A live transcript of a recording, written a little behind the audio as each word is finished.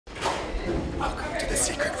Welcome to the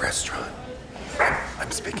secret restaurant.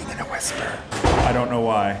 I'm speaking in a whisper. I don't know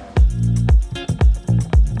why.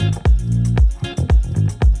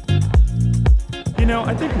 You know,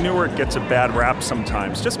 I think Newark gets a bad rap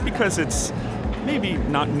sometimes just because it's maybe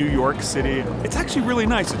not New York City. It's actually really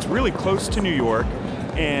nice. It's really close to New York.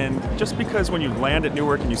 And just because when you land at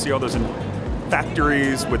Newark and you see all those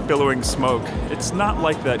factories with billowing smoke, it's not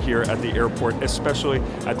like that here at the airport, especially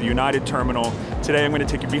at the United Terminal. Today I'm going to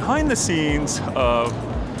take you behind the scenes of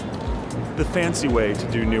the fancy way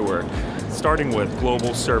to do Newark, starting with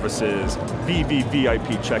global services,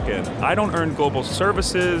 VVVIP check-in. I don't earn global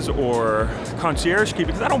services or concierge key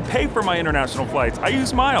because I don't pay for my international flights. I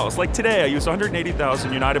use miles. Like today, I used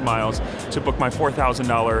 180,000 United miles to book my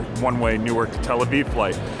 $4,000 one-way Newark to Tel Aviv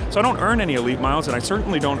flight. So I don't earn any elite miles, and I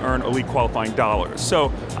certainly don't earn elite qualifying dollars.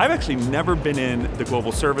 So I've actually never been in the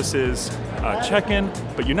global services check-in,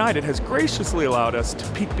 but United has graciously allowed us to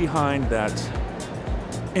peek behind that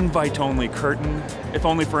invite-only curtain, if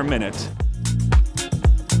only for a minute.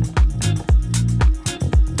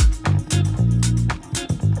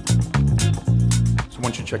 So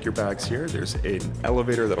once you check your bags here, there's an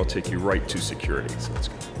elevator that'll take you right to security. So let's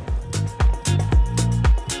go.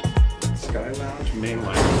 Sky Lounge, main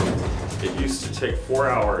line. It used to take 4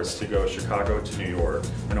 hours to go Chicago to New York,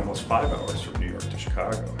 and almost 5 hours from New York to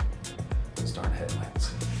Chicago. Those darn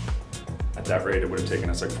headlights. At that rate, it would have taken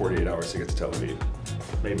us like 48 hours to get to Tel Aviv.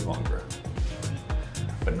 Maybe longer,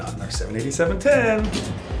 but not in our 787-10.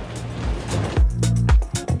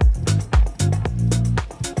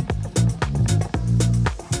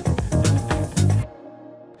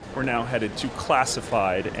 We're now headed to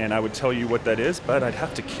classified, and I would tell you what that is, but I'd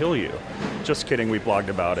have to kill you. Just kidding, we blogged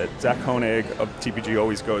about it. Zach Koenig of TPG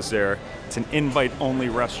always goes there. It's an invite-only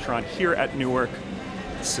restaurant here at Newark.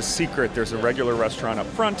 It's a secret. There's a regular restaurant up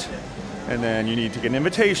front, and then you need to get an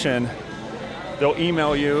invitation. They'll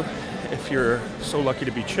email you if you're so lucky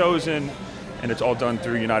to be chosen, and it's all done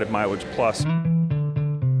through United Mileage Plus. I'm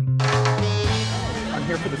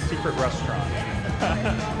here for the secret restaurant.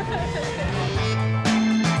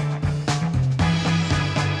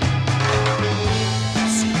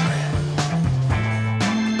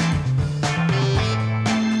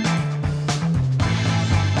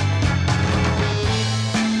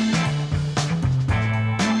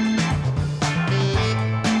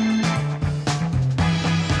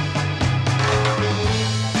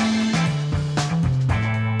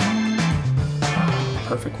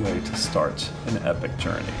 Perfect way to start an epic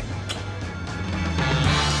journey.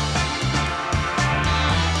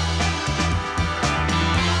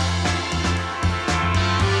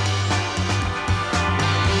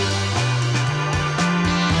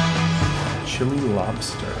 Chili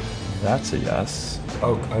lobster. That's a yes.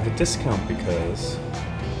 Oh, I have a discount because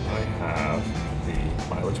I have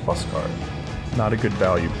the Mileage Plus card. Not a good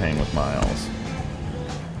value paying with miles.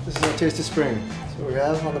 This is our taste of spring. So we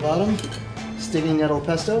have on the bottom, stinging nettle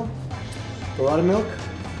pesto, burrata milk,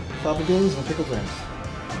 fava beans, and pickled rams.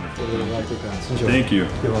 Enjoy. Thank you.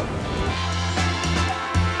 You're welcome.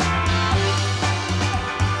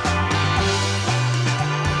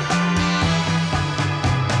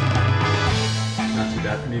 Not too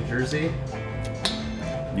bad for New Jersey.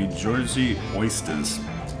 New Jersey oysters.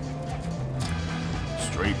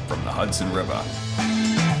 Straight from the Hudson River.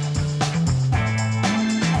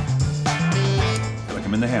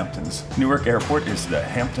 I'm in the Hamptons. Newark Airport is the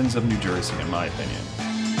Hamptons of New Jersey, in my opinion.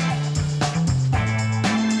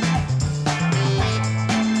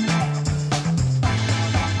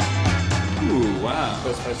 Ooh, wow.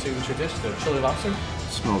 That's my signature dish, the chili lobster.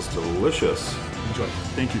 Smells delicious. Enjoy.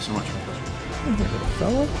 Thank you so much, my pleasure. Little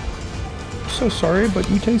fella. So sorry, but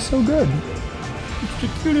you taste so good. It's the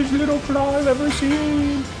cutest little fly I've ever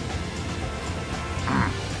seen.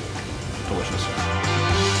 Delicious.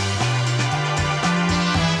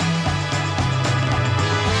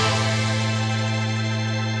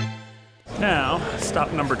 Now,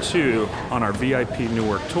 stop number 2 on our VIP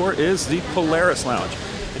Newark tour is the Polaris Lounge.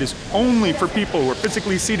 It is only for people who are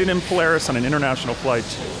physically seated in Polaris on an international flight.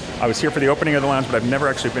 I was here for the opening of the lounge, but I've never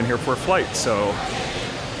actually been here for a flight, so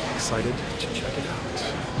excited to check it out.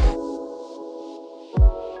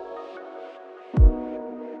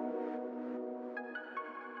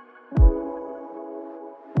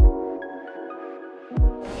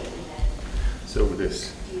 So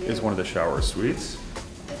this is one of the shower suites.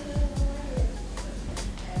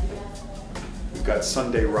 We've got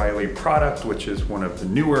Sunday Riley product, which is one of the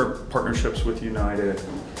newer partnerships with United.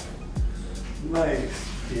 Nice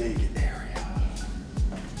big area.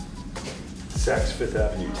 Saks Fifth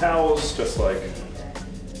Avenue towels, just like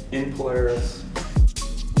in Polaris.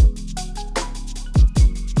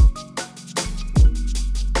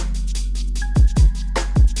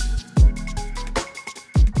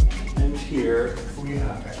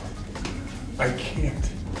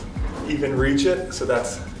 even reach it, so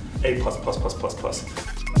that's A+++++.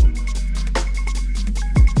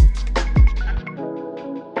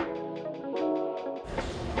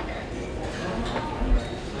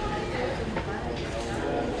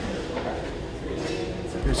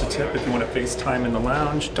 Here's a tip if you want to FaceTime in the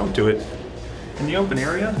lounge, don't do it in the open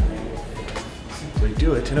area. Simply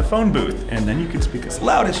do it in a phone booth, and then you can speak as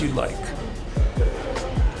loud as you'd like.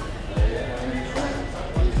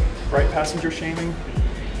 Right passenger shaming?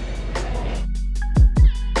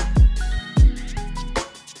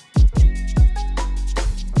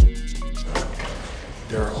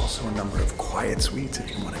 There are also a number of quiet suites if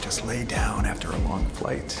you want to just lay down after a long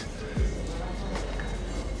flight.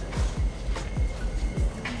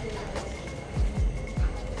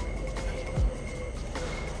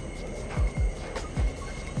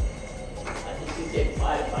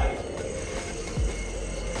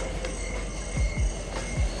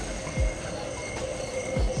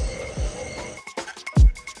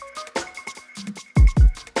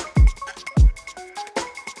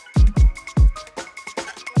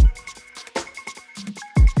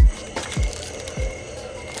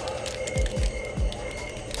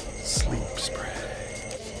 Sleep spray.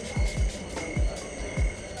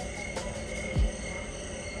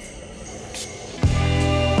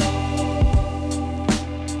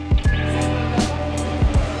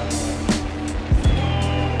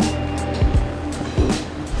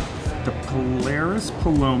 The Polaris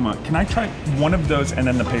Paloma. Can I try one of those and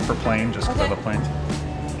then the paper plane, just for the planes?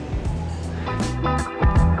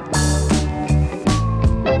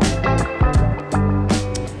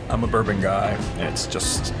 I'm a bourbon guy. It's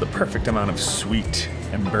just the perfect amount of sweet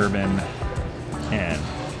and bourbon and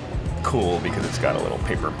cool because it's got a little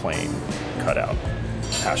paper plane cut out.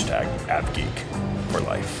 Hashtag AvGeek for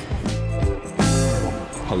life.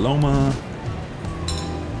 Paloma.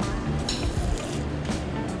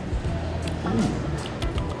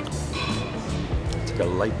 It's like a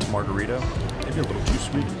light margarita. Maybe a little too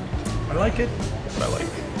sweet. I like it, but I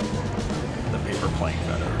like the paper plane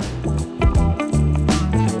better.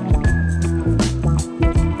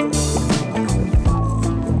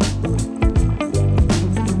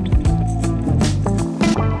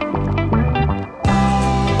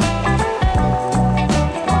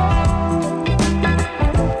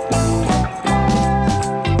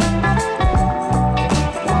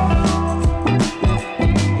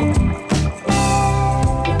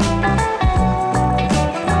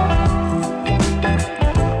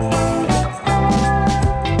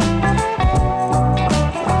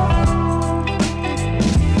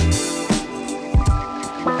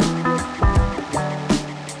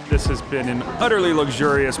 This has been an utterly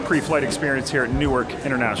luxurious pre-flight experience here at Newark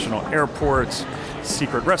International Airport.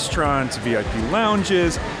 Secret restaurants, VIP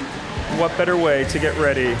lounges. What better way to get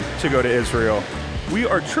ready to go to Israel? We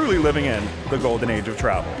are truly living in the golden age of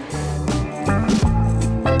travel.